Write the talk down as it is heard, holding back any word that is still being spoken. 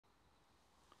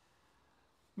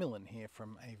Millen here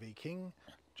from AV King,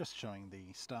 just showing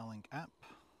the StarLink app.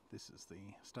 This is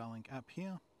the StarLink app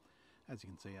here. As you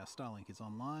can see, our StarLink is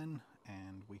online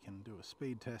and we can do a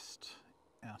speed test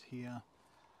out here.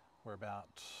 We're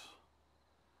about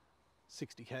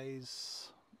 60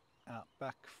 k's out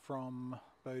back from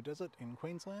Bow Desert in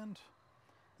Queensland.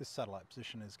 This satellite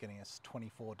position is getting us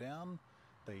 24 down.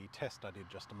 The test I did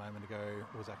just a moment ago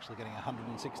was actually getting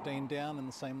 116 down in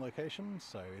the same location,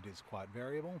 so it is quite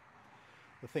variable.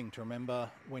 The thing to remember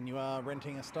when you are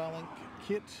renting a StarLink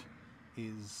kit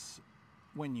is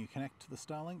when you connect to the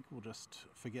StarLink, we'll just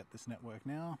forget this network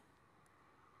now.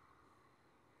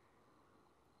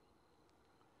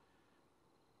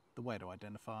 The way to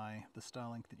identify the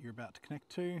StarLink that you're about to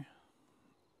connect to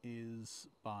is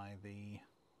by the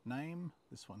name.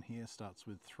 This one here starts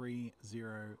with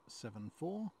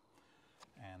 3074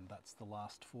 and that's the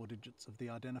last 4 digits of the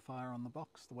identifier on the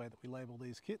box, the way that we label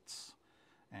these kits.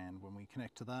 And when we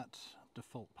connect to that,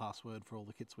 default password for all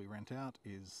the kits we rent out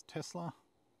is Tesla.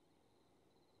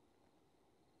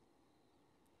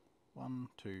 1,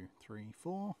 2, 3,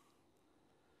 4.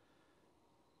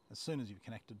 As soon as you've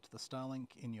connected to the StarLink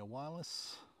in your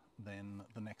wireless, then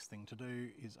the next thing to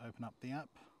do is open up the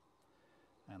app,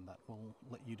 and that will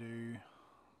let you do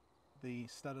the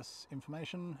status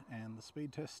information and the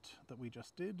speed test that we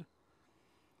just did.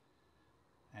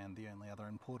 And the only other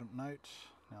important note,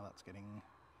 now that's getting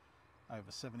over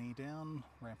 70 down,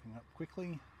 ramping up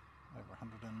quickly, over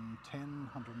 110,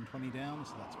 120 down,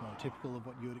 so that's more typical of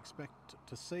what you would expect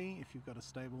to see if you've got a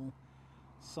stable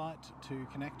site to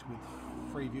connect with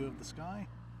free view of the sky.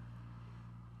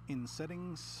 In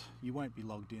settings, you won't be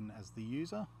logged in as the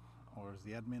user or as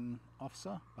the admin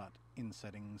officer, but in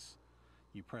settings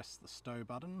you press the STOW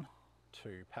button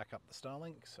to pack up the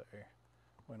StarLink. So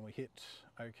when we hit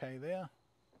OK there,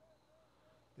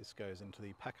 this goes into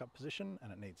the pack up position, and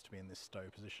it needs to be in this STOW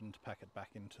position to pack it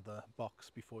back into the box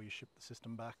before you ship the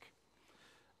system back.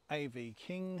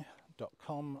 avking.com.au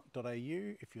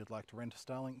if you'd like to rent a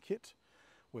StarLink kit.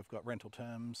 We've got rental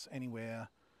terms anywhere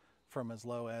from as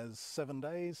low as 7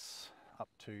 days up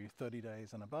to 30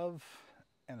 days and above.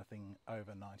 Anything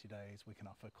over 90 days we can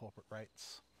offer corporate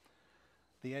rates.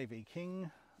 The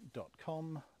avking.com.au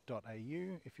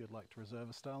if you'd like to reserve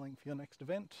a StarLink for your next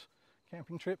event,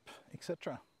 camping trip,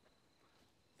 etc.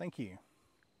 Thank you.